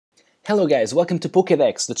Hello guys, welcome to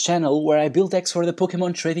Pokédex, the channel where I build decks for the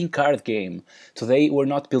Pokemon trading card game. Today we're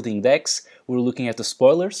not building decks, we're looking at the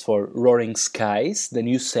spoilers for Roaring Skies, the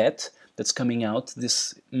new set that's coming out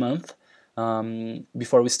this month.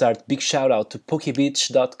 Before we start, big shout out to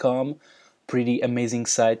Pokebeach.com, pretty amazing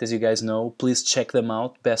site as you guys know. Please check them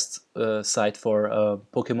out, best site for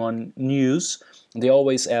Pokemon news. They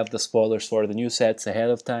always have the spoilers for the new sets ahead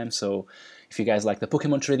of time, so if you guys like the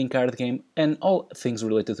Pokemon trading card game and all things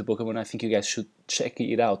related to Pokemon, I think you guys should check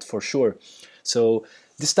it out for sure. So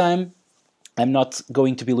this time I'm not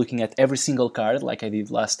going to be looking at every single card like I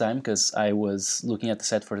did last time, because I was looking at the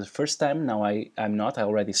set for the first time. Now I'm not. I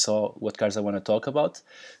already saw what cards I want to talk about.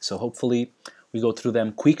 So hopefully we go through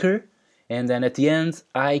them quicker. And then at the end,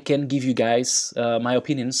 I can give you guys my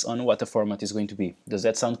opinions on what the format is going to be. Does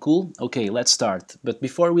that sound cool? Okay, let's start. But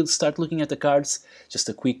before we start looking at the cards, just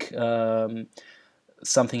a quick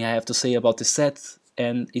something I have to say about the set.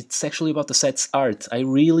 And it's actually about the set's art. I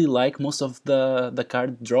really like most of the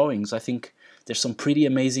card drawings. I think there's some pretty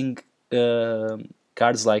amazing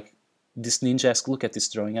cards like this Ninjask. Look at this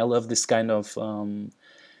drawing. I love this kind of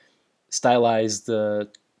stylized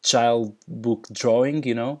child book drawing,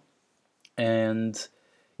 you know? And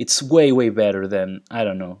it's way better than, I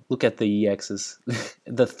don't know, look at the EXs.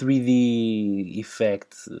 The 3D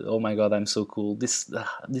effect, oh my god, I'm so cool. This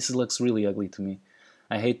looks really ugly to me.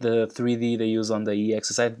 I hate the 3D they use on the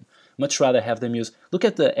EXs. I'd much rather have them use, look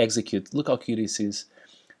at the Execute, look how cute this is.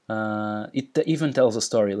 It even tells a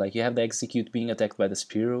story, like you have the Execute being attacked by the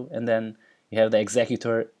Spearow, and then you have the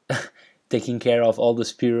Executor taking care of all the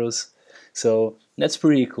Spearows. So that's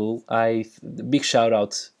pretty cool. Big shout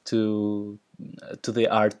out to the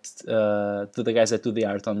art, to the guys that do the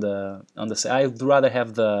art on the set. I'd rather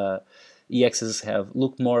have the EXs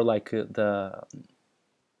look more like the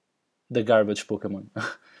garbage Pokemon,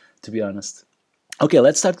 to be honest. Okay,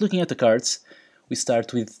 let's start looking at the cards. We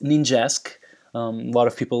start with Ninjask. A lot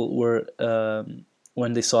of people were,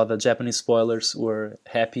 when they saw the Japanese spoilers, were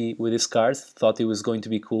happy with this card, thought it was going to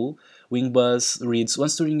be cool. Wing Buzz reads,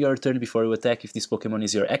 once during your turn before you attack, if this Pokemon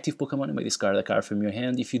is your active Pokemon, you may discard a card from your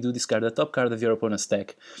hand. If you do, discard the top card of your opponent's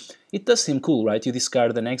deck. It does seem cool, right? You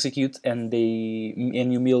discard an Execute and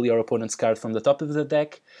you mill your opponent's card from the top of the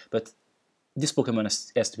deck, but this Pokemon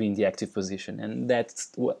has to be in the active position, and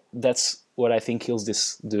that's what I think kills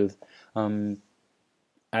this dude.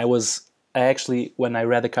 I actually, when I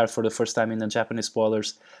read the card for the first time in the Japanese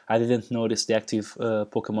spoilers, I didn't notice the active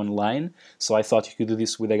Pokemon line, so I thought you could do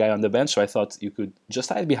this with a guy on the bench, so I thought you could just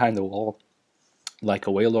hide behind the wall, like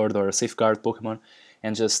a Wailord or a Safeguard Pokemon,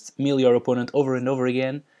 and just mill your opponent over and over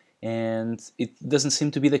again, and it doesn't seem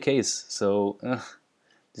to be the case, so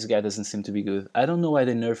this guy doesn't seem to be good. I don't know why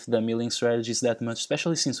they nerfed the milling strategies that much,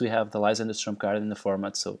 especially since we have the Lysander Strom card in the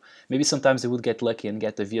format, so maybe sometimes they would get lucky and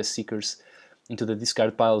get the VS Seekers into the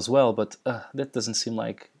discard pile as well, but that doesn't seem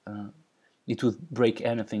like it would break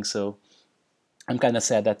anything, so I'm kind of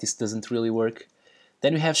sad that this doesn't really work.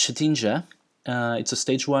 Then we have Shedinja. It's a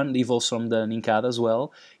stage 1, it evolves from the Nincada as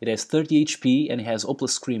well. It has 30 HP and it has O+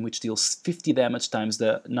 Scream, which deals 50 damage times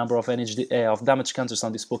the number of damage counters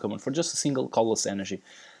on this Pokemon for just a single colorless energy.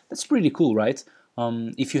 That's pretty cool, right?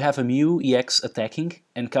 If you have a Mew EX attacking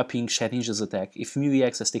and copying Shedinja's attack, if Mew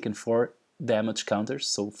EX has taken 4 damage counters,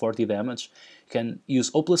 so 40 damage, you can use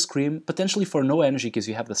O+ Scream, potentially for no energy because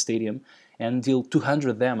you have the Stadium, and deal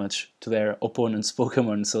 200 damage to their opponent's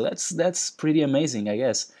Pokemon, so that's pretty amazing, I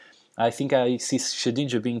guess. I think I see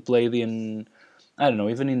Shedinja being played in, I don't know,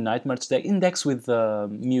 even in Nightmare's deck, in decks with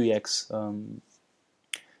Mew EX.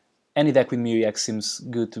 Any deck with Mew EX seems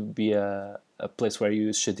good to be a place where you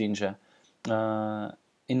use Shedinja.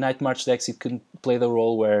 In Nightmare's decks, it can play the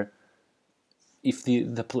role where if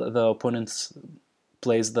the opponent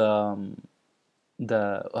plays what's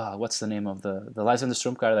the name of the Lysander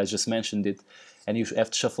Strom card, I just mentioned it, and you have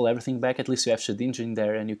to shuffle everything back, at least you have Shedinja in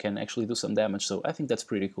there and you can actually do some damage, so I think that's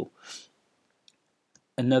pretty cool.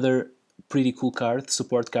 Another pretty cool card,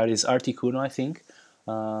 support card, is Articuno, I think.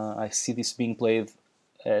 I see this being played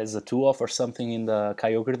as a 2-off or something in the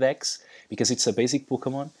Kyogre decks, because it's a basic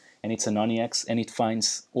Pokemon and it's a non-EX and it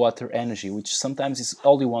finds water energy, which sometimes is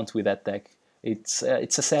all you want with that deck. It's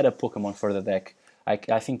a setup Pokemon for the deck.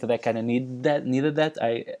 I think the deck kind of needed that.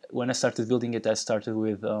 When I started building it, I started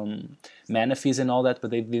with Manaphy's and all that,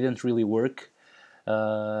 but they didn't really work.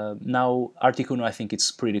 Now Articuno, I think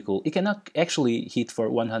it's pretty cool. It cannot actually hit for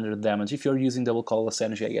 100 damage. If you're using double colorless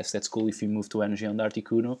energy, I guess that's cool if you move to energy on the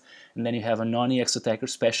Articuno. And then you have a non-EX attacker,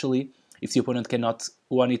 especially if the opponent cannot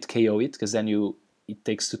one-hit KO it, because then it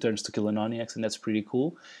takes 2 turns to kill a non-EX, and that's pretty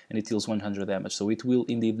cool, and it deals 100 damage, so it will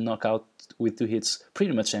indeed knock out with 2 hits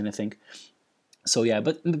pretty much anything. So yeah,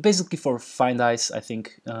 but basically for Find Ice, I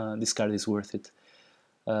think this card is worth it.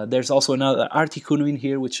 There's also another Articuno in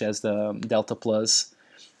here, which has the Delta Plus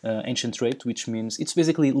Ancient Trait, which means it's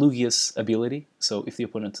basically Lugia's ability. So if you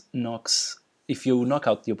knock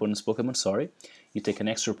out the opponent's Pokemon, sorry, you take an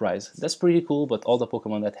extra prize. That's pretty cool, but all the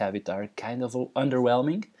Pokemon that have it are kind of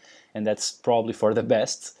underwhelming, and that's probably for the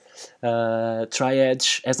best.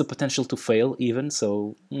 Tri-Edge has the potential to fail even,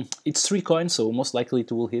 so it's 3 coins, so most likely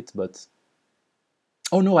it will hit, but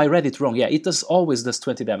oh no, I read it wrong. Yeah, it always does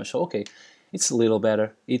 20 damage. So okay, it's a little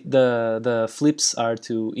better. The flips are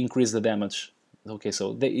to increase the damage. Okay,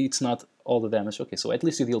 so it's not all the damage. Okay, so at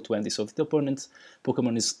least you deal 20. So if the opponent's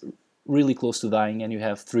Pokemon is really close to dying and you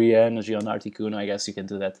have 3 energy on Articuno, I guess you can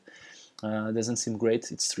do that. Doesn't seem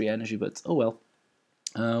great. It's 3 energy, but oh well.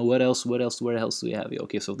 What else? What else? Where else do we have?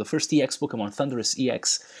 Okay, so the first EX Pokemon, Thundurus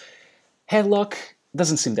EX. Headlock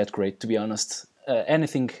doesn't seem that great, to be honest.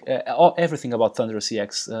 Everything about Thundurus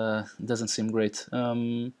EX doesn't seem great,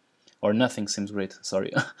 or nothing seems great.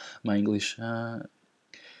 Sorry, my English.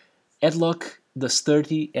 Headlock does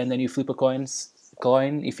 30, and then you flip a coin.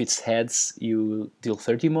 If it's heads, you deal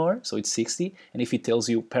 30 more, so it's 60. And if it tails,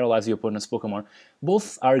 you paralyze your opponent's Pokemon.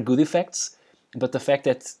 Both are good effects, but the fact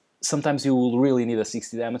that sometimes you will really need a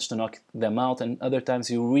 60 damage to knock them out, and other times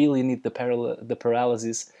you really need the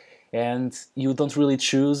paralysis, and you don't really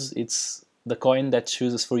choose. It's the coin that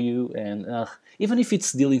chooses for you, and even if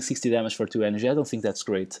it's dealing 60 damage for 2 energy, I don't think that's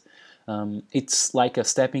great. It's like a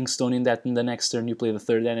stepping stone in that in the next turn you play the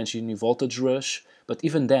 3rd energy and you Voltage Rush, but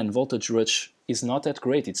even then Voltage Rush is not that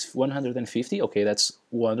great. It's 150, okay, that's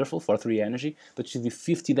wonderful for 3 energy, but you do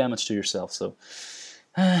 50 damage to yourself, so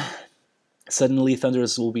suddenly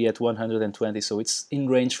Thundurus will be at 120, so it's in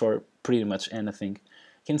range for pretty much anything.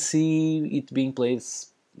 I can see it being played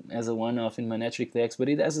as a one-off in Manectric decks, but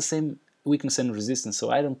it has the same weakness and resistance, so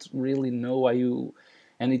I don't really know why you...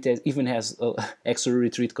 And it even has extra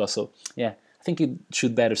retreat cost, so yeah, I think it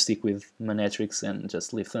should better stick with Manectrics and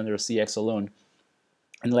just leave Thundurus EX alone,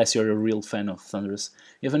 unless you're a real fan of Thundurus.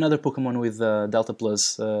 You have another Pokemon with Delta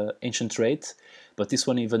Plus Ancient Trait, but this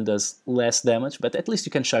one even does less damage, but at least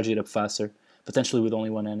you can charge it up faster, potentially with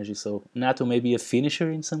only 1 energy, so Nato may be a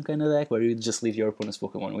finisher in some kind of deck, where you just leave your opponent's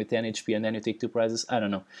Pokemon with 10 HP and then you take 2 prizes. I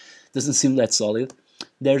don't know, doesn't seem that solid.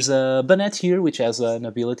 There's a Banette here, which has an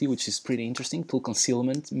ability which is pretty interesting. Tool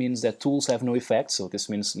Concealment means that tools have no effect, so this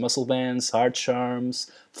means Muscle Bands, Hard Charms,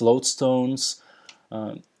 Float Stones,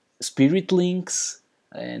 Spirit Links,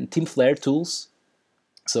 and Team Flare tools.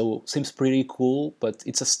 So seems pretty cool, but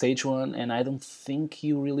it's a stage 1, and I don't think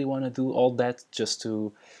you really want to do all that just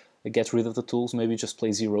to get rid of the tools. Maybe just play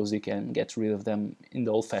Xerosic and get rid of them in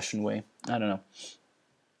the old-fashioned way. I don't know.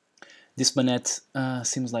 This Banette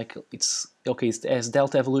seems like it's okay. It has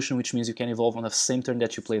Delta Evolution, which means you can evolve on the same turn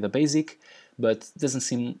that you play the basic, but doesn't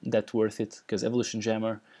seem that worth it because Evolution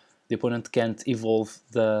Jammer, the opponent can't evolve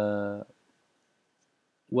the...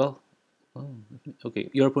 Well, oh, okay.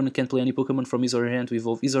 Your opponent can't play any Pokemon from his or her hand to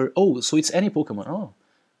evolve his or... Oh, so it's any Pokemon. Oh,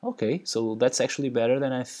 okay. So that's actually better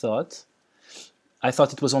than I thought. I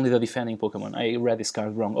thought it was only the defending Pokemon. I read this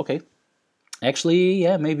card wrong. Okay. Actually,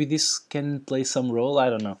 yeah, maybe this can play some role. I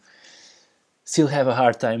don't know. Still have a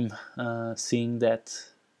hard time seeing that,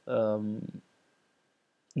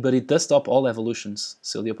 but it does stop all evolutions,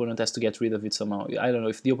 so the opponent has to get rid of it somehow. I don't know,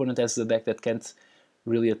 if the opponent has the deck that can't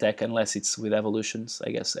really attack unless it's with evolutions,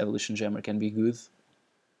 I guess Evolution Jammer can be good.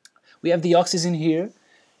 We have Deoxys in here.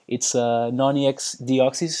 It's a non-EX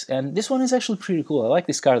Deoxys, and this one is actually pretty cool. I like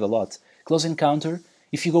this card a lot. Close Encounter.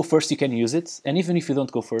 If you go first, you can use it, and even if you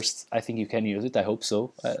don't go first, I think you can use it. I hope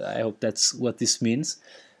so. I hope that's what this means.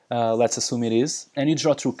 Let's assume it is, and you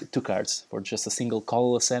draw 2 cards for just a single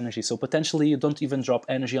colorless energy. So potentially you don't even drop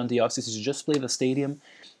energy on Deoxys, you just play the Stadium,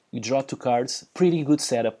 you draw 2 cards, pretty good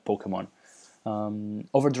setup Pokemon.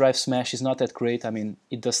 Overdrive Smash is not that great. I mean,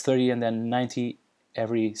 it does 30 and then 90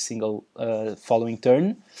 every single following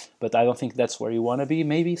turn, but I don't think that's where you want to be.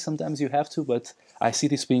 Maybe sometimes you have to, but I see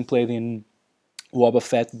this being played in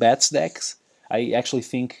Wobbuffet Bats decks. I actually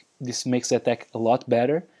think this makes that deck a lot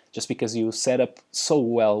better, just because you set up so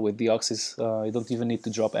well with Deoxys. You don't even need to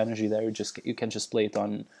drop energy there, you can just play it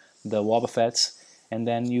on the Wobbuffets, and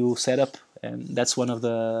then you set up, and that's one of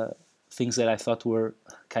the things that I thought were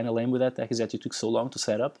kind of lame with that deck, is that you took so long to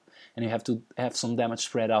set up, and you have to have some damage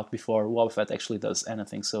spread out before Wobbuffet actually does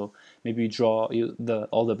anything, so maybe you draw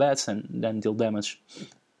all the bats and then deal damage.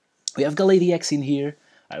 We have Galady X in here.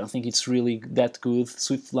 I don't think it's really that good.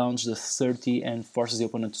 Swift Launch does 30 and forces the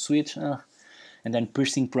opponent to switch. And then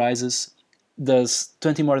Piercing Prizes does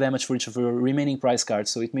 20 more damage for each of your remaining prize cards,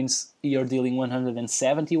 so it means you're dealing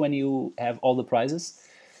 170 when you have all the prizes.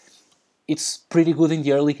 It's pretty good in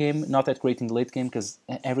the early game, not that great in the late game, because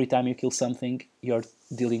every time you kill something, you're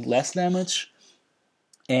dealing less damage.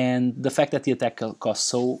 And the fact that the attack costs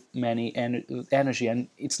so many energy, and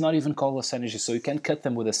it's not even colorless energy, so you can cut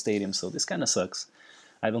them with a stadium, so this kind of sucks.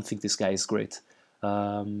 I don't think this guy is great.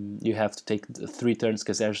 You have to take 3 turns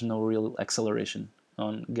because there's no real acceleration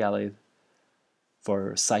on Gallade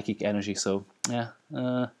for psychic energy, so yeah.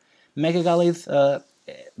 Mega Gallade,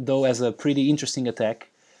 though, has a pretty interesting attack.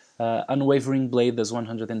 Unwavering Blade does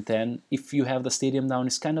 110. If you have the stadium down,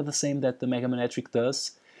 it's kind of the same that the Mega Manectric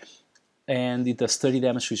does, and it does 30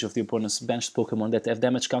 damage to each of the opponent's benched Pokemon that have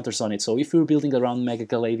damage counters on it. So if you're building around Mega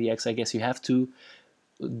Gallade EX, I guess you have to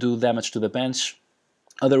do damage to the bench.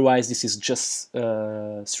 Otherwise, this is just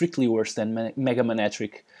strictly worse than Mega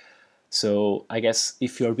Manectric. So I guess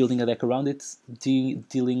if you're building a deck around it,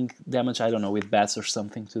 dealing damage, I don't know, with bats or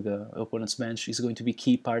something to the opponent's bench is going to be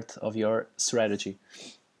key part of your strategy.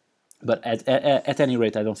 But at any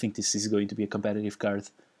rate, I don't think this is going to be a competitive card.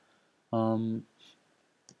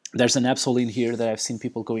 There's an Absol in here that I've seen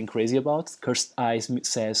people going crazy about. Cursed Eyes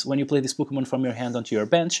says, when you play this Pokemon from your hand onto your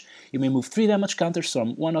bench, you may move 3 damage counters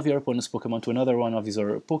from one of your opponent's Pokemon to another one of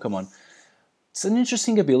your Pokemon. It's an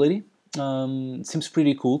interesting ability. It seems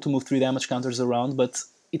pretty cool to move 3 damage counters around, but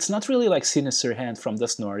it's not really like Sinister Hand from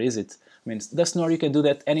Dusknoir, is it? I mean, Dusknoir, you can do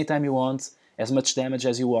that anytime you want, as much damage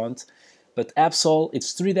as you want. But Absol,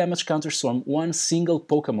 it's 3 damage counters from one single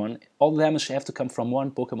Pokemon. All the damage have to come from one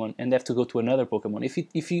Pokemon and have to go to another Pokemon.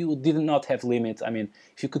 If you did not have limit, I mean,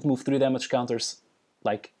 if you could move 3 damage counters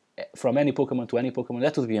like from any Pokemon to any Pokemon,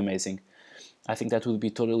 that would be amazing. I think that would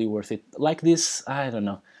be totally worth it. Like this, I don't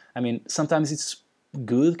know. I mean, sometimes it's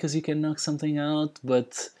good because you can knock something out,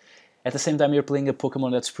 but at the same time you're playing a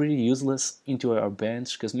Pokemon that's pretty useless into our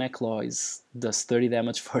bench, because Maclaw does 30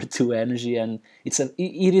 damage for 2 energy, and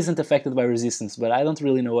it isn't affected by resistance, but I don't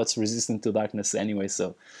really know what's resistant to darkness anyway,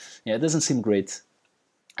 so yeah, it doesn't seem great.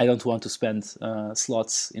 I don't want to spend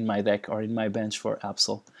slots in my deck or in my bench for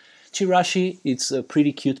Absol. Chirashi, it's a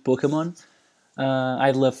pretty cute Pokemon.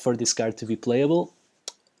 I'd love for this card to be playable.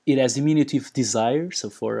 It has Diminutive Desire, so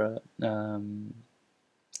for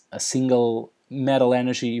a single Metal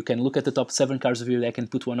Energy, you can look at the top 7 cards of your deck and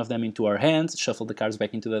put one of them into our hand, shuffle the cards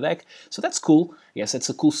back into the deck. So that's cool. Yes, it's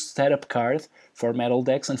a cool setup card for Metal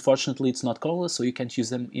decks. Unfortunately, it's not colorless, so you can't use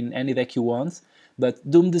them in any deck you want. But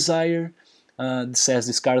Doom Desire says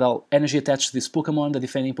discard all energy attached to this Pokemon. The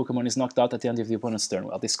defending Pokemon is knocked out at the end of the opponent's turn.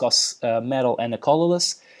 Well, this costs Metal and a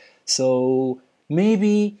colorless, so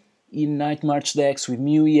maybe in Night March decks with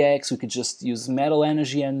Mew EX, we could just use Metal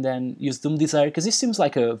Energy and then use Doom Desire, because this seems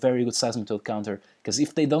like a very good Seismitoad counter. Because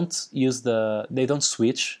if they don't use they don't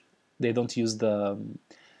switch, they don't use the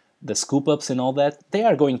scoop ups and all that, they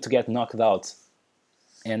are going to get knocked out,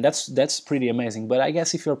 and that's pretty amazing. But I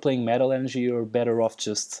guess if you're playing Metal Energy, you're better off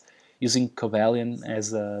just using Cobalion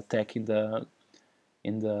as a tech in the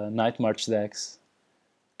Night March decks,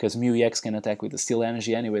 because Mew EX can attack with the Steel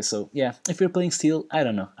Energy anyway. So yeah, if you're playing Steel, I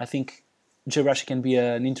don't know. I think Jirachi can be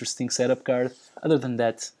an interesting setup card. Other than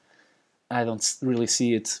that, I don't really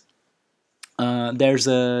see it. There's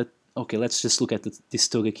a... Okay, let's just look at this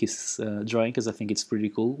Togekiss drawing, because I think it's pretty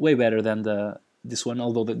cool. Way better than this one,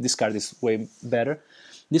 although this card is way better.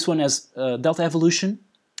 This one has Delta Evolution,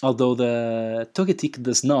 although the Togetic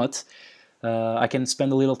does not. I can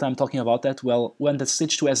spend a little time talking about that. Well, when the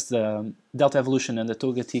Stage 2 has the Delta Evolution and the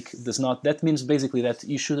Togetic does not, that means basically that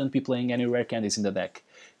you shouldn't be playing any rare candies in the deck.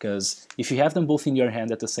 Because if you have them both in your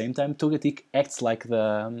hand at the same time, Togetic acts like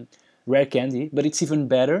the rare candy, but it's even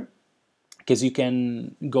better because you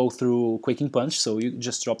can go through Quaking Punch, so you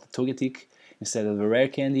just drop the Togetic instead of the rare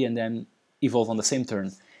candy and then evolve on the same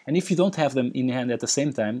turn. And if you don't have them in hand at the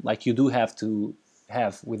same time, like you do have to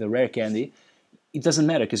have with a rare candy, it doesn't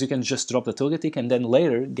matter, because you can just drop the Togetic and then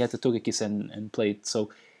later get the Togekiss and play it. So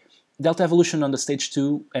Delta Evolution on the Stage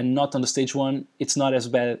 2 and not on the Stage 1, it's not as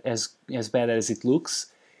bad as it looks.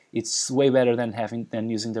 It's way better than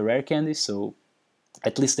using the rare candy, so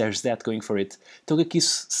at least there's that going for it.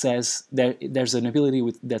 Togekiss says there's an ability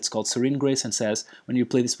that's called Serene Grace, and says when you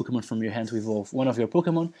play this Pokemon from your hand to evolve one of your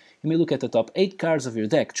Pokemon, you may look at the top 8 cards of your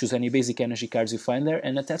deck, choose any basic energy cards you find there,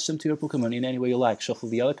 and attach them to your Pokemon in any way you like. Shuffle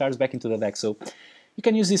the other cards back into the deck. So you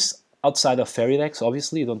can use this outside of Fairy decks,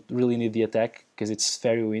 obviously. You don't really need the attack, because it's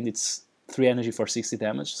Fairy Wind, it's 3 energy for 60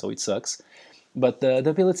 damage, so it sucks. But the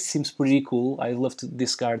ability seems pretty cool. I love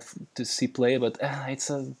this card to see play, but it's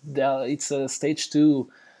a Stage 2,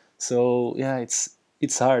 so yeah,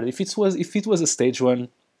 it's hard. If it was a Stage 1,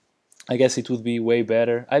 I guess it would be way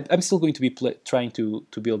better. I'm still going to be trying to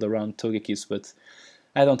build around Togekiss, but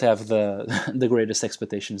I don't have the the greatest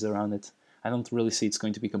expectations around it. I don't really see it's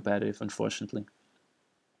going to be competitive, unfortunately.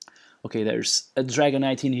 Okay, there's a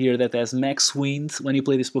Dragonite in here that has Max Wind. When you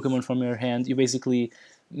play this Pokemon from your hand, you basically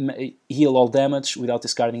heal all damage without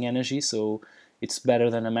discarding energy, so it's better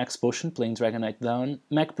than a Max Potion playing Dragonite down.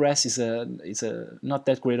 Max Press is a not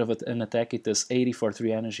that great of an attack. It does 80 for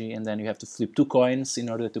 3 energy, and then you have to flip 2 coins in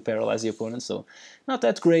order to paralyze the opponent, so not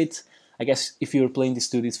that great. I guess if you're playing this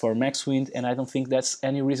dude, it's for Max Wind, and I don't think that's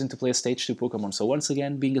any reason to play a Stage 2 Pokemon. So once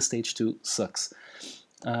again, being a Stage 2 sucks.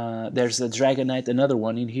 There's a Dragonite, another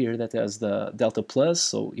one in here that has the Delta Plus,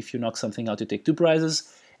 so if you knock something out you take 2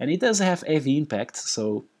 prizes, and it does have heavy impact,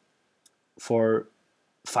 so for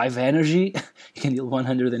 5 energy you can deal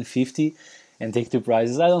 150 and take 2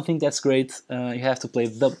 prizes. I don't think that's great. You have to play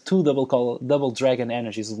 2 double dragon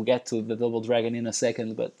energies. We'll get to the double dragon in a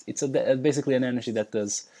second, but it's basically an energy that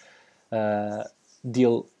does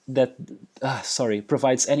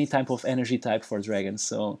provides any type of energy type for dragons,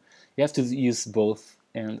 so you have to use both.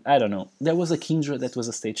 And I don't know, there was a Kingdra that was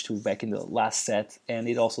a stage 2 back in the last set, and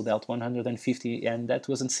it also dealt 150, and that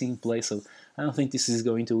wasn't seeing play, so I don't think this is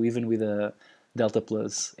going to, even with a Delta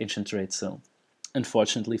Plus Ancient Trait, so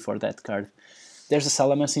unfortunately for that card. There's a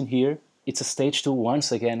Salamence in here. It's a stage 2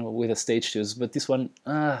 once again with a stage 2s, but this one,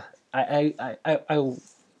 I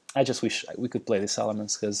just wish we could play this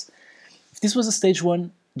Salamence, because if this was a stage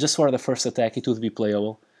 1, just for the first attack it would be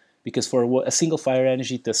playable, because for a single fire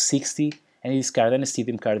energy it does 60, and you discard any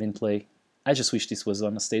Stadium card in play. I just wish this was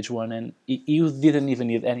on a stage 1, and you didn't even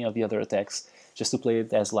need any of the other attacks, just to play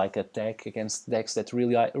it as like a tech against decks that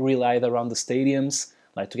really relied around the stadiums,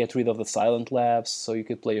 like to get rid of the Silent Labs, so you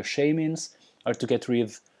could play your Shaymins, or to get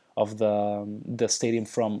rid of the stadium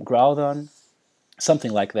from Groudon,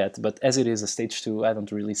 something like that. But as it is a stage 2, I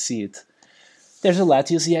don't really see it. There's a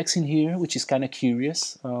Latios EX in here, which is kind of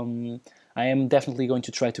curious. I am definitely going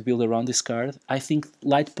to try to build around this card. I think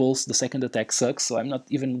Light Pulse, the second attack, sucks, so I'm not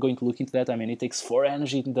even going to look into that. I mean, it takes 4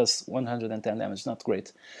 energy and does 110 damage, not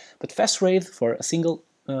great. But Fast Raid, for a single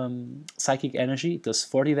Psychic Energy, it does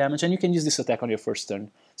 40 damage, and you can use this attack on your first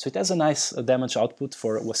turn. So it has a nice damage output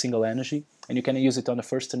for a single energy, and you can use it on the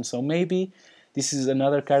first turn, so maybe this is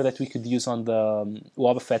another card that we could use on the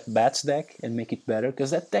Wobbuffet Bats deck and make it better,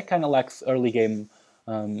 because that deck kind of lacks early game,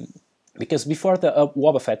 because before the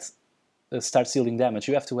Wobbuffet starts dealing damage,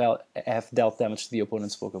 you have to have dealt damage to the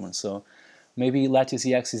opponent's Pokemon. So maybe Latios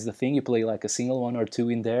EX is the thing. You play like a single 1 or 2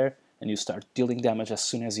 in there, and you start dealing damage as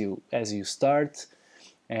soon as you start.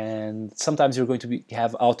 And sometimes you're going to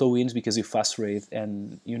have auto wins because you fast raid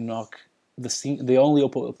and you knock the only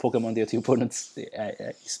Pokemon that the opponent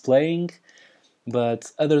is playing. But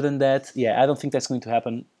other than that, yeah, I don't think that's going to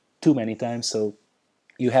happen too many times. So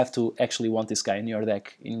you have to actually want this guy in your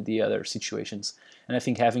deck in the other situations. And I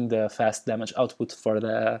think having the fast damage output for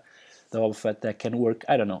the Wobbuffet deck can work.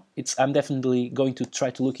 I don't know. I'm definitely going to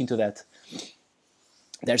try to look into that.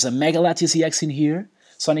 There's a Mega Latios EX in here.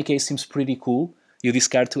 Sonic Ace seems pretty cool. You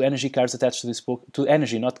discard 2 energy cards attached to this to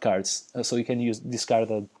energy, not cards. So you can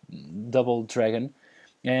discard a double dragon,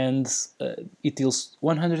 and it deals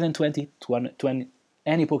 120 to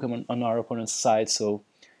any Pokemon on our opponent's side. So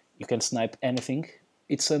you can snipe anything.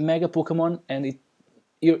 It's a Mega Pokemon, and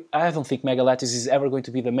I don't think Mega Latios is ever going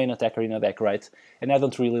to be the main attacker in a deck, right? And I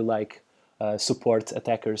don't really like support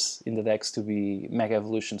attackers in the decks to be Mega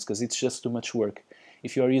Evolutions, because it's just too much work.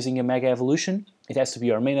 If you are using a Mega Evolution, it has to be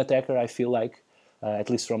your main attacker, I feel like,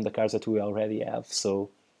 at least from the cards that we already have.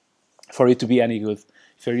 So for it to be any good,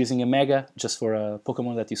 if you're using a Mega just for a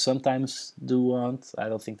Pokemon that you sometimes do want, I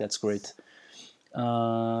don't think that's great.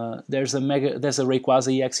 There's a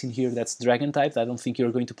Rayquaza EX in here that's Dragon type. I don't think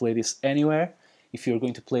you're going to play this anywhere. If you're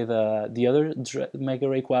going to play the other Mega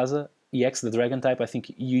Rayquaza EX, the Dragon type, I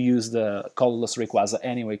think you use the Colorless Rayquaza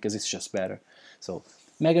anyway, because it's just better. So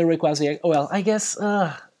Mega Rayquaza EX, well, I guess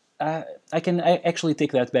I can actually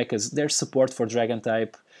take that back, because there's support for Dragon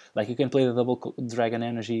type. Like, you can play the double Dragon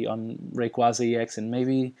energy on Rayquaza EX, and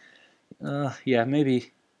maybe, yeah,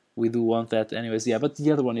 maybe we do want that anyways. Yeah, but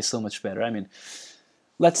the other one is so much better. I mean,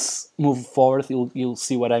 let's move forward. You'll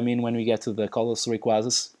see what I mean when we get to the Colorless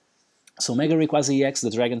Rayquazas. So Mega Rayquaza EX,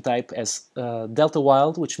 the Dragon type, has Delta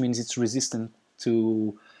Wild, which means it's resistant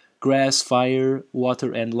to Grass, Fire,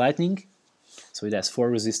 Water, and Lightning. So it has 4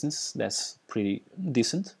 resistance. That's pretty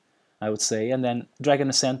decent, I would say. And then Dragon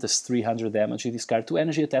Ascent does 300 damage. You discard 2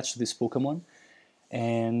 energy attached to this Pokemon,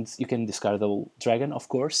 and you can discard the Dragon, of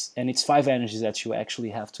course. And it's 5 energies that you actually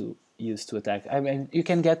have to use to attack. I mean, you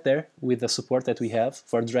can get there with the support that we have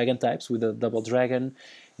for Dragon types, with the Double Dragon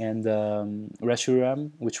and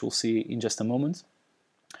Reshiram, which we'll see in just a moment.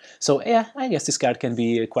 So yeah, I guess this card can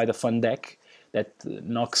be quite a fun deck that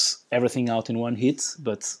knocks everything out in one hit,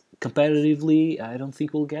 but competitively, I don't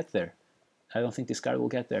think we'll get there. I don't think this card will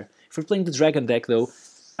get there. If we're playing the Dragon deck, though,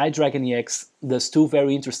 iDragon EX does two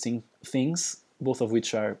very interesting things, both of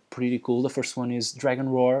which are pretty cool. The first one is Dragon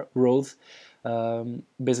Roar Road.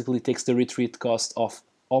 Basically takes the retreat cost of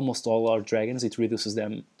almost all our dragons. It reduces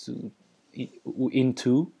them to in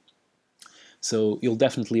two. So you'll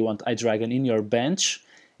definitely want iDragon in your bench.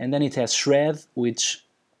 And then it has Shred, which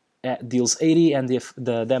deals 80, and if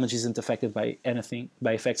the damage isn't affected by anything,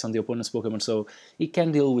 by effects on the opponent's Pokemon, so it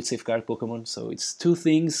can deal with safeguard Pokemon. So it's two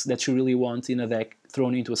things that you really want in a deck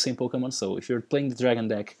thrown into a same Pokemon. So if you're playing the Dragon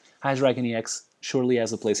deck, iDragon EX surely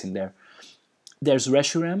has a place in there. There's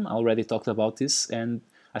Reshiram, I already talked about this, and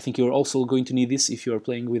I think you're also going to need this if you're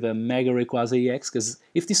playing with a Mega Rayquaza EX, because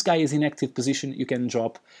if this guy is in active position, you can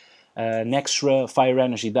drop an extra Fire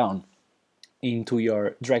Energy down into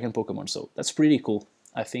your Dragon Pokemon, so that's pretty cool.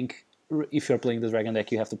 I think if you're playing the Dragon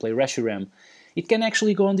deck, you have to play Reshiram. It can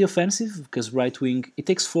actually go on the offensive, because Right Wing, it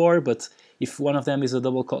takes 4, but if one of them is a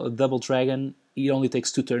double Dragon, it only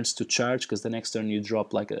takes 2 turns to charge, because the next turn you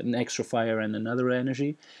drop like an extra Fire and another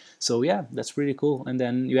Energy. So yeah, that's pretty cool. And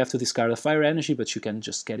then you have to discard a Fire Energy, but you can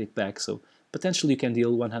just get it back, so potentially you can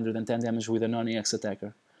deal 110 damage with a non-EX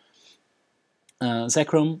attacker.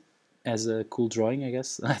 Zekrom as a cool drawing, I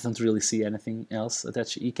guess. I don't really see anything else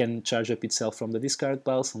attached. It can charge up itself from the discard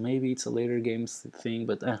pile, so maybe it's a later games thing,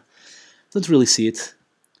 but don't really see it.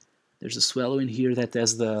 There's a Swallow in here that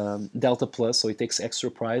has the Delta Plus, so it takes extra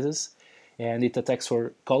prizes, and it attacks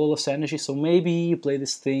for colorless energy, so maybe you play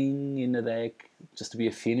this thing in the deck just to be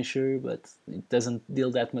a finisher, but it doesn't deal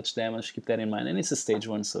that much damage, keep that in mind, and it's a stage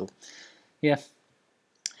 1, so yeah.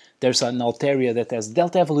 There's an Altaria that has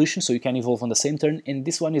Delta Evolution, so you can evolve on the same turn, and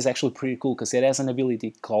this one is actually pretty cool because it has an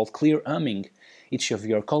ability called Clear Humming. Each of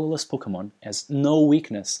your colorless Pokemon has no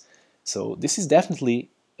weakness, so this is definitely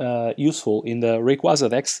useful in the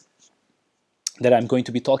Rayquaza decks that I'm going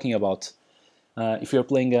to be talking about. If you're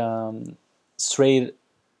playing straight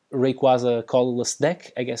Rayquaza colorless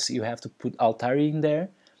deck, I guess you have to put Altaria in there,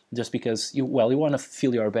 just because you want to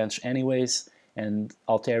fill your bench anyways. And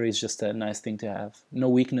Altaria is just a nice thing to have. No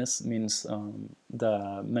weakness means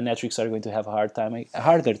the Manectrics are going to have a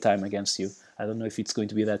harder time against you. I don't know if it's going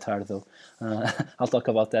to be that hard though. I'll talk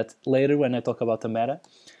about that later when I talk about the meta.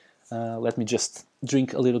 Let me just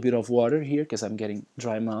drink a little bit of water here because I'm getting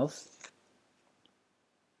dry mouth.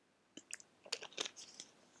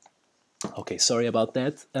 Okay, sorry about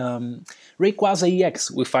that. Rayquaza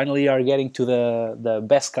EX, we finally are getting to the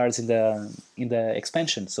best cards in the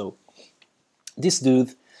expansion. So this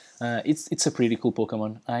dude, it's a pretty cool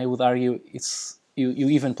Pokemon. I would argue you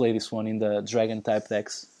even play this one in the Dragon type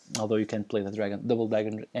decks, although you can play the Double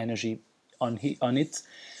Dragon Energy on it.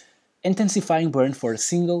 Intensifying Burn for a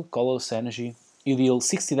single colorless energy. You deal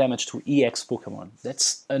 60 damage to EX Pokemon.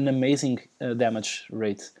 That's an amazing damage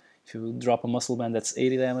rate. If you drop a Muscle Band, that's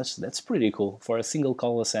 80 damage. That's pretty cool for a single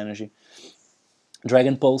colorless energy.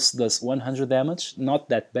 Dragon Pulse does 100 damage. Not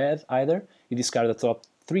that bad either. You discard the top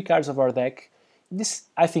 3 cards of our deck. This,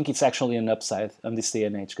 I think it's actually an upside on this day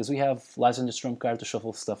and age, because we have Lysander Trump card to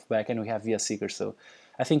shuffle stuff back, and we have Via Seeker, so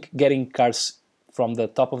I think getting cards from the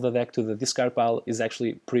top of the deck to the discard pile is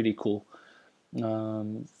actually pretty cool.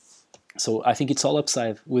 So I think it's all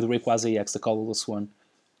upside with Rayquaza EX, the colorless one.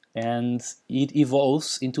 And it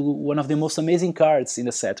evolves into one of the most amazing cards in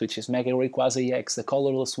the set, which is Mega Rayquaza EX, the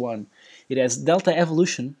colorless one. It has Delta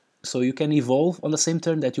Evolution, so you can evolve on the same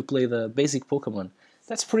turn that you play the basic Pokemon.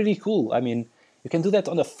 That's pretty cool. I mean, you can do that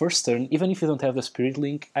on the first turn, even if you don't have the Spirit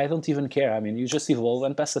Link. I don't even care. I mean, you just evolve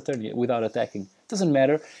and pass the turn without attacking. It doesn't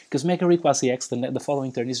matter, because Mega Rayquaza EX, the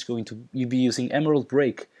following turn, is going to be using Emerald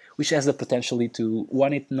Break, which has the potential to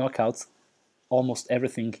one-hit knockout almost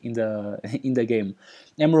everything in the game.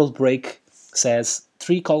 Emerald Break says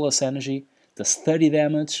 3 colorless energy, does 30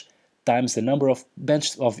 damage, times the number of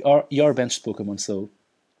your benched Pokemon. So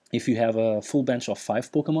if you have a full bench of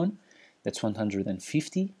 5 Pokemon, that's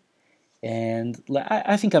 150. And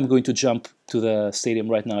I think I'm going to jump to the stadium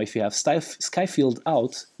right now. If you have Skyfield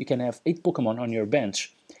out, you can have 8 Pokemon on your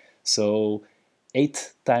bench. So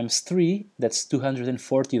 8 times 3, that's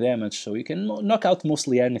 240 damage. So you can knock out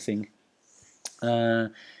mostly anything.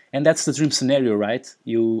 And that's the dream scenario, right?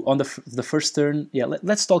 You on the first turn. Yeah,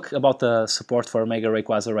 let's talk about the support for Mega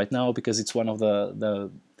Rayquaza right now, because it's one of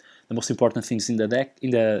the most important things in the deck,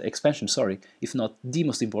 in the expansion, sorry, if not the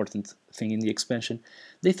most important thing in the expansion.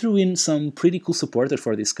 They threw in some pretty cool supporter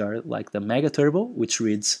for this card, like the Mega Turbo, which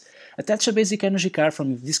reads, attach a basic energy card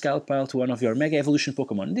from this discard pile to one of your Mega Evolution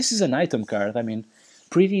Pokemon. This is an item card, I mean,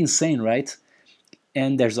 pretty insane, right?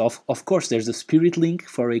 And there's, of course, there's the Spirit Link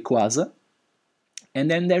for Rayquaza, And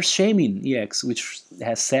then there's Shaymin EX, which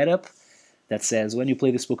has setup that says when you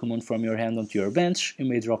play this Pokemon from your hand onto your bench, you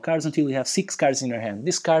may draw cards until you have 6 cards in your hand.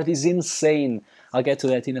 This card is insane. I'll get to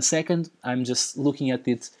that in a second. I'm just looking at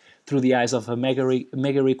it through the eyes of a Mega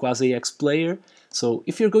Rayquaza EX player. So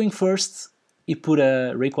if you're going first, you put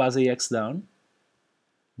a Rayquaza EX down,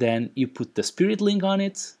 then you put the Spirit Link on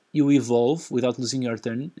it, you evolve without losing your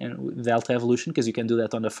turn and with Delta Evolution, because you can do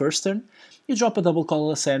that on the first turn. You drop a double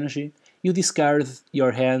colorless energy, you discard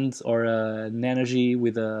your hand or an energy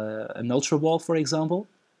with an Ultra Ball, for example,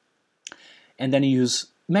 and then you use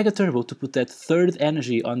Mega Turbo to put that third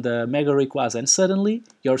energy on the Mega Rayquaza, and suddenly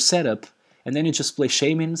you're set up, and then you just play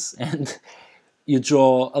Shaymins, and you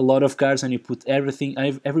draw a lot of cards, and you put every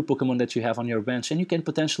Pokemon that you have on your bench, and you can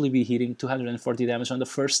potentially be hitting 240 damage on the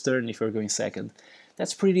first turn if you're going second.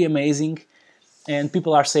 That's pretty amazing. And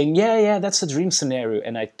people are saying, yeah, that's a dream scenario,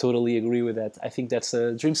 and I totally agree with that. I think that's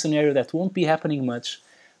a dream scenario that won't be happening much,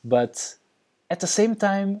 but at the same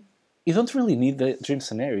time, you don't really need the dream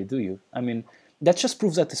scenario, do you? I mean, that just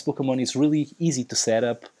proves that this Pokemon is really easy to set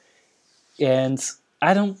up, and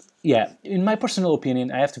in my personal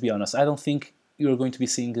opinion, I have to be honest, I don't think you're going to be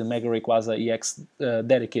seeing the Mega Rayquaza EX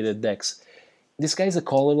dedicated decks. This guy is a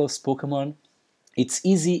colorless Pokemon. It's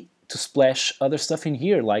easy to splash other stuff in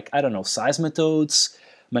here, like, I don't know, Seismitoads,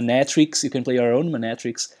 Manectrics. You can play your own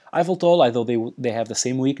Manectrics. Yveltal, although they have the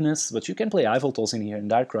same weakness, but you can play Yveltals in here, and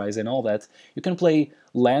Darkrais and all that. You can play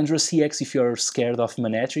Landorus EX if you're scared of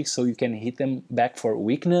Manectrics, so you can hit them back for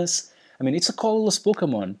weakness. I mean, it's a colorless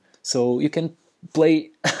Pokemon, so you can play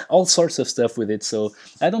all sorts of stuff with it. So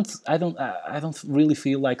I don't really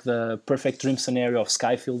feel like the perfect dream scenario of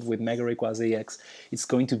Skyfield with Mega Rayquaza EX it's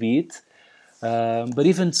going to be it. But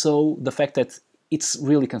even so, the fact that it's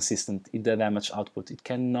really consistent in the damage output, it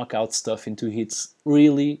can knock out stuff in 2 hits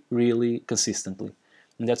really, really consistently,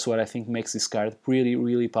 and that's what I think makes this card really,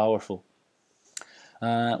 really powerful.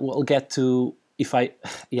 We'll get to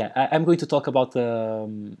I'm going to talk about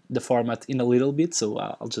the format in a little bit, so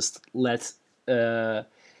I'll just let Mega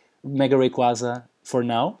Rayquaza for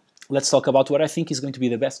now. Let's talk about what I think is going to be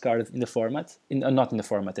the best card in the format, not in the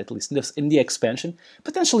format at least, in the expansion,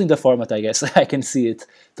 potentially in the format, I guess. I can see it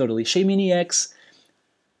totally. Shaymin EX,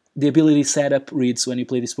 the ability setup reads when you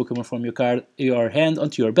play this Pokemon from your hand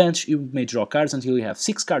onto your bench, you may draw cards until you have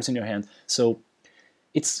 6 cards in your hand. So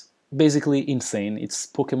it's basically insane. It's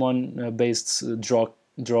Pokemon-based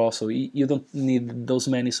draw, so you don't need those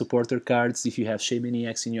many supporter cards if you have Shaymin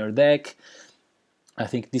EX in your deck. I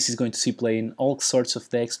think this is going to see play in all sorts of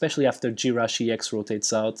decks, especially after Jirachi EX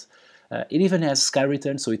rotates out. It even has Sky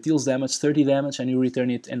Return, so it deals damage, 30 damage, and you return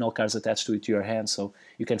it and all cards attached to it to your hand, so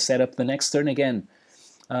you can set up the next turn again.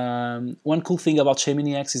 One cool thing about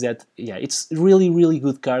Shaymin EX is that, it's really, really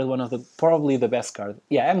good card, probably the best card.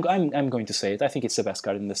 Yeah, I'm going to say it. I think it's the best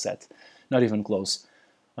card in the set, not even close.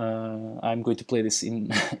 I'm going to play this in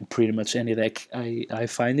pretty much any deck I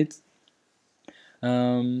find it.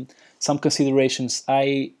 Some considerations.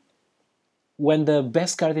 When the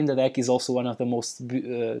best card in the deck is also one of the most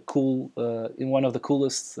one of the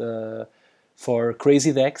coolest for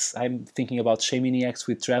crazy decks, I'm thinking about Shaymin EX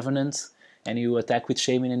with Trevenant, and you attack with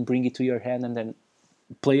Shaymin and bring it to your hand, and then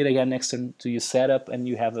play it again next turn to your setup, and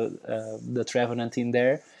you have the Trevenant in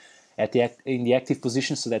there in the active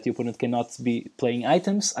position so that the opponent cannot be playing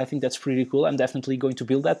items. I think that's pretty cool. I'm definitely going to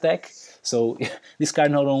build that deck. So this card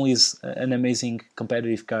not only is an amazing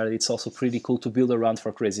competitive card, it's also pretty cool to build around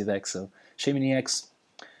for crazy decks. So Shaymin EX,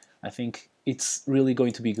 I think it's really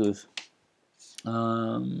going to be good.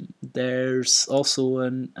 There's also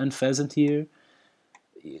an Unpheasant here.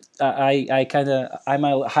 I'm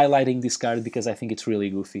highlighting this card because I think it's really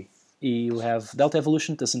goofy. You have Delta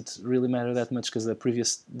Evolution, doesn't really matter that much because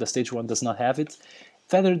the stage 1 does not have it.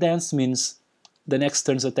 Feather Dance means the next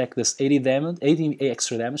turn's attack does 80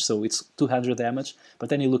 extra damage, so it's 200 damage, but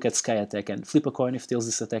then you look at Sky Attack and flip a coin. If tails,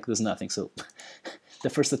 this attack does nothing, so the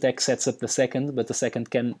first attack sets up the second, but the second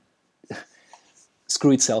can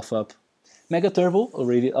screw itself up. Mega Turbo,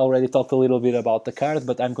 already talked a little bit about the card,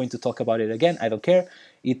 but I'm going to talk about it again, I don't care.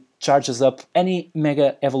 It charges up any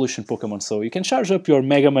Mega Evolution Pokemon, so you can charge up your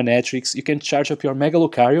Mega Manectrics, you can charge up your Mega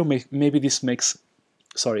Lucario, maybe this makes,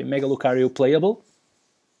 Mega Lucario playable.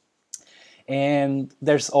 And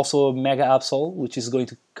there's also Mega Absol, which is going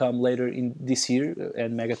to come later in this year,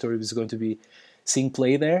 and Mega Turbo is going to be seeing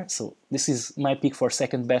play there, so this is my pick for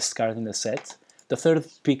second best card in the set. The third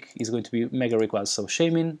pick is going to be Mega Rayquaza, so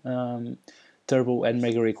Shaymin, Turbo, and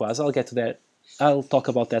Mega Rayquaza. I'll get to that. I'll talk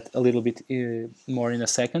about that a little bit more in a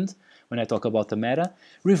second when I talk about the meta.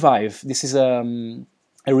 Revive. This is a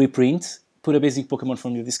reprint. put a basic Pokemon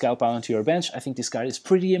from your discard pile onto your bench. I think this card is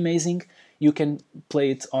pretty amazing. You can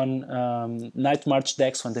play it on Night March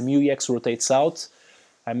decks when the Mew EX rotates out.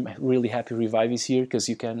 I'm really happy Revive is here because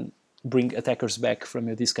you can bring attackers back from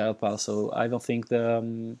your discard pile. So I don't think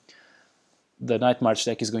the Night March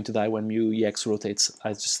deck is going to die when Mew EX rotates.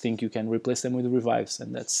 I just think you can replace them with Revives,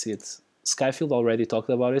 and that's it. Skyfield already talked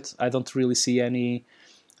about it. I don't really see any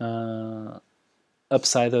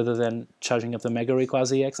upside other than charging up the Mega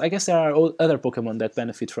Rayquaza EX. I guess there are other Pokemon that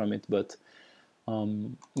benefit from it, but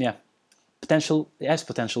yeah, it has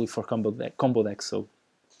potentially for combo decks. So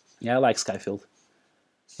yeah, I like Skyfield.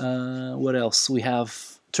 What else? We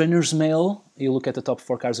have Trainer's Mail. You look at the top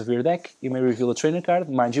 4 cards of your deck. You may reveal a trainer card.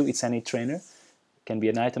 Mind you, it's any trainer. It can be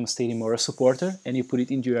an item, a stadium, or a supporter, and you put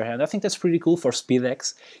it into your hand. I think that's pretty cool for speed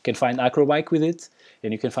decks. You can find Acrobike with it,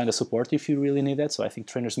 and you can find a support if you really need that. So I think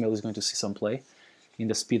Trainer's Mail is going to see some play in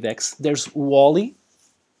the speed decks. There's Wally.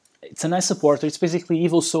 It's a nice supporter. It's basically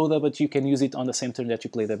Evil Soda, but you can use it on the same turn that you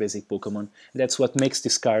play the basic Pokemon. That's what makes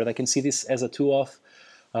this card. I can see this as a 2-off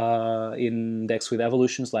in decks with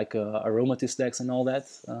evolutions like Aromatisse decks and all that.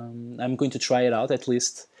 I'm going to try it out at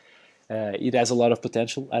least. It has a lot of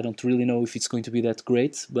potential. I don't really know if it's going to be that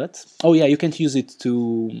great, but oh yeah, you can't use it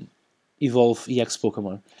to evolve EX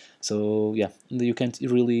Pokemon. So yeah, you can't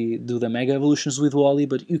really do the Mega Evolutions with Wally,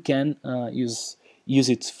 but you can use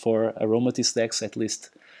it for Aromatisse decks at least,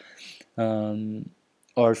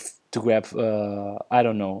 or to grab I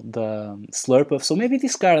don't know, the Slurpuff. So maybe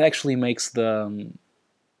this card actually makes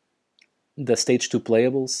the stage 2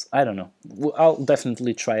 playables. I don't know. I'll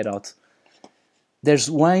definitely try it out.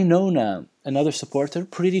 There's Winona, another supporter,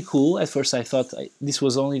 pretty cool. At first I thought this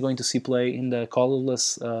was only going to see play in the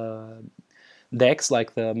colorless decks,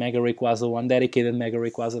 like the Mega Rayquaza one, dedicated Mega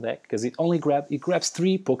Rayquaza deck, because it grabs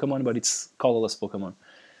 3 Pokemon, but it's colorless Pokemon.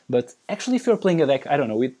 But actually, if you're playing a deck, I don't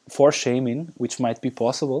know, with 4 Shaymin, which might be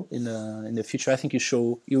possible in the future, I think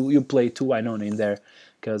you play 2 Winona in there,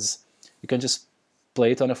 because you can just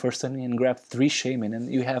play it on the first turn and grab 3 Shaymin,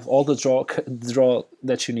 and you have all the draw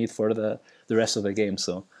that you need for the rest of the game.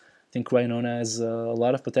 So I think Winona has a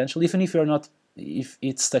lot of potential, even if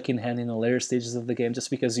it's stuck in hand in the later stages of the game. Just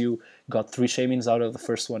because you got 3 Shaymins out of the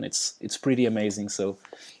first one, it's pretty amazing. So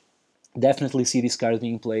definitely see this card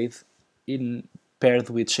being played paired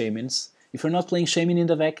with Shaymins. If you're not playing Shaymin in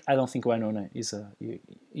the deck, I don't think Winona is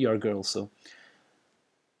your girl. So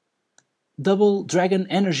Double Dragon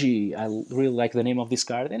Energy. I really like the name of this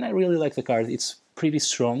card, and I really like the card. It's pretty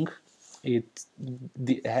strong. It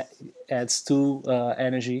adds 2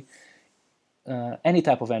 energy, any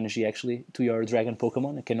type of energy actually, to your Dragon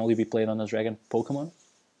Pokemon. It can only be played on a Dragon Pokemon.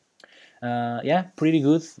 Yeah, pretty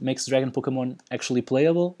good. Makes Dragon Pokemon actually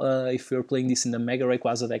playable. If you're playing this in the Mega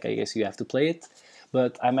Rayquaza deck, I guess you have to play it.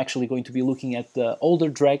 But I'm actually going to be looking at the older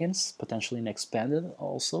dragons, potentially in Expanded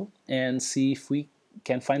also, and see if we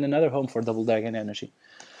can find another home for Double Dragon Energy.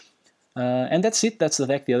 And that's it. That's the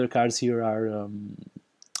deck. The other cards here are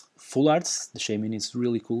full arts. The Shaymin is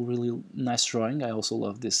really cool, really nice drawing. I also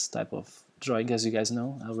love this type of drawing, as you guys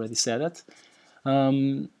know. I already said that.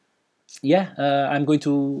 Yeah, I'm going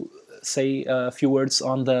to say a few words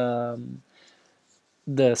on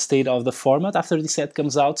the state of the format after this set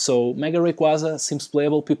comes out. So Mega Rayquaza seems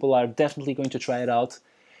playable. People are definitely going to try it out.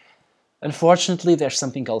 Unfortunately, there's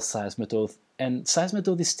something called Seismitoad, and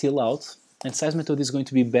Seismitoad is still out, and Seismitoad is going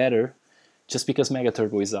to be better just because Mega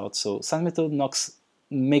Turbo is out. So Seismitoad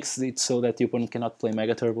makes it so that the opponent cannot play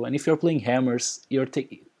Mega Turbo, and if you're playing Hammers, your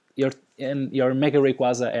Mega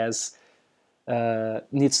Rayquaza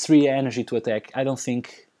needs 3 energy to attack. I don't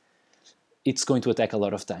think it's going to attack a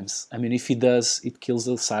lot of times. I mean, if it does, it kills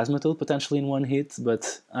the Seismitoad potentially in 1 hit,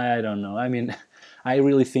 but I don't know. I mean, I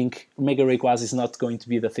really think Mega Rayquaza is not going to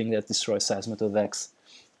be the thing that destroys Seismitoad decks.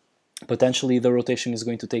 Potentially the rotation is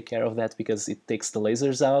going to take care of that because it takes the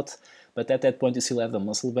lasers out, but at that point you still have the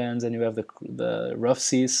Muscle Bands and you have the Rough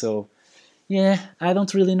Seas, so yeah, I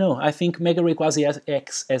don't really know. I think Mega Rayquaza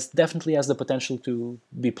X definitely has the potential to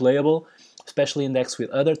be playable, especially in decks with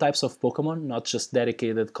other types of Pokemon, not just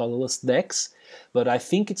dedicated colorless decks, but I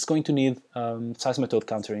think it's going to need Seismitoad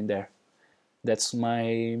counter in there. That's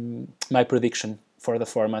my prediction for the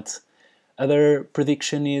format. Other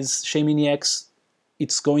prediction is Shaymin EX.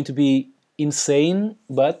 It's going to be insane,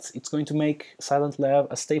 but it's going to make Silent Lab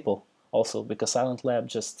a staple also, because Silent Lab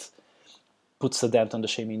just puts a dent on the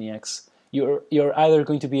Shaymin EX. You're either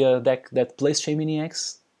going to be a deck that plays Shaymin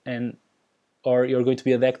EX, or you're going to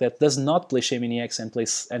be a deck that does not play Shaymin EX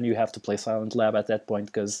and you have to play Silent Lab at that point,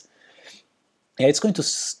 because yeah, it's going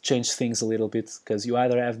to change things a little bit, because you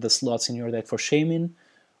either have the slots in your deck for Shaymin,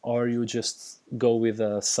 or you just go with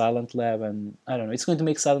a Silent Lab, and I don't know. It's going to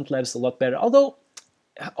make Silent Labs a lot better. Although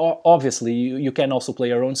obviously you can also play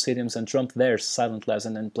your own stadiums and trump their Silent Labs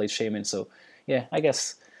and then play Shaman. So yeah, I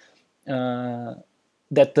guess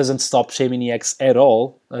that doesn't stop Shaman EX at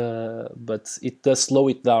all, but it does slow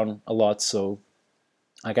it down a lot. So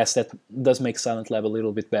I guess that does make Silent Lab a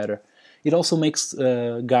little bit better. It also makes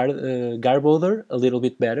Garbodor a little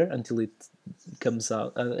bit better until it comes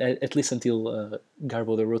out, at least until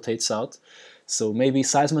Garbodor rotates out. So maybe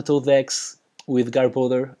Seismitoad decks with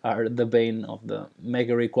Garbodor are the bane of the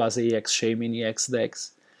Mega Rayquaza EX, Shaman EX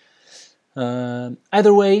decks.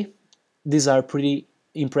 Either way, these are pretty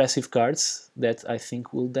impressive cards that I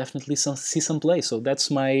think will definitely see some play. So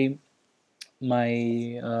that's my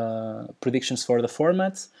predictions for the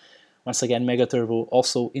format. Once again, Mega Turbo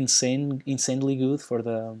also insanely good for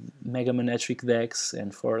the Mega Manectric decks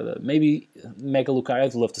and for the maybe Mega Lucario.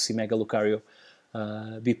 I'd love to see Mega Lucario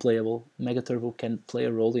be playable. Mega Turbo can play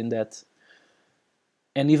a role in that.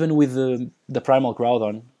 And even with the Primal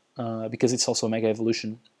Groudon, because it's also a Mega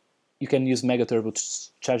Evolution, you can use Mega Turbo to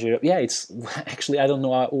charge it up. Yeah, it's actually, I don't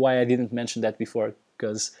know why I didn't mention that before,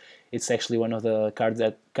 because it's actually one of the cards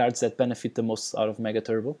that benefit the most out of Mega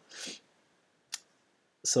Turbo.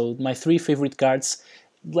 So my 3 favorite cards,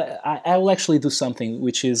 I will actually do something,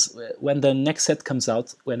 which is when the next set comes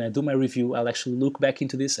out, when I do my review, I'll actually look back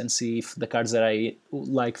into this and see if the cards that I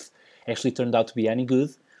liked actually turned out to be any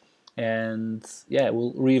good. And yeah,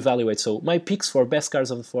 we'll reevaluate. So my picks for best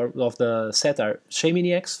cards of the set are Shaman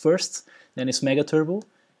EX first, then it's Mega Turbo,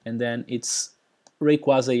 and then it's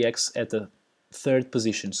Rayquaza EX at the 3rd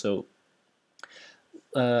position. So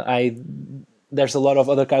there's a lot of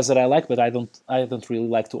other cards that I like, but I don't really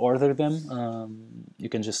like to order them. You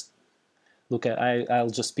can just look at. I'll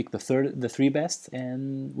just pick the 3 best,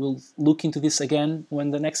 and we'll look into this again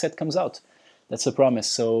when the next set comes out. That's a promise.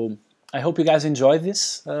 So I hope you guys enjoyed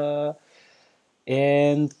this,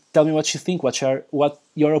 and tell me what you think. What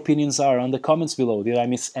your opinions are on the comments below. Did I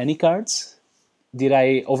miss any cards? Did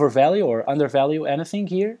I overvalue or undervalue anything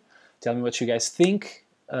here? Tell me what you guys think,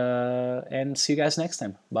 and see you guys next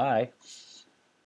time. Bye.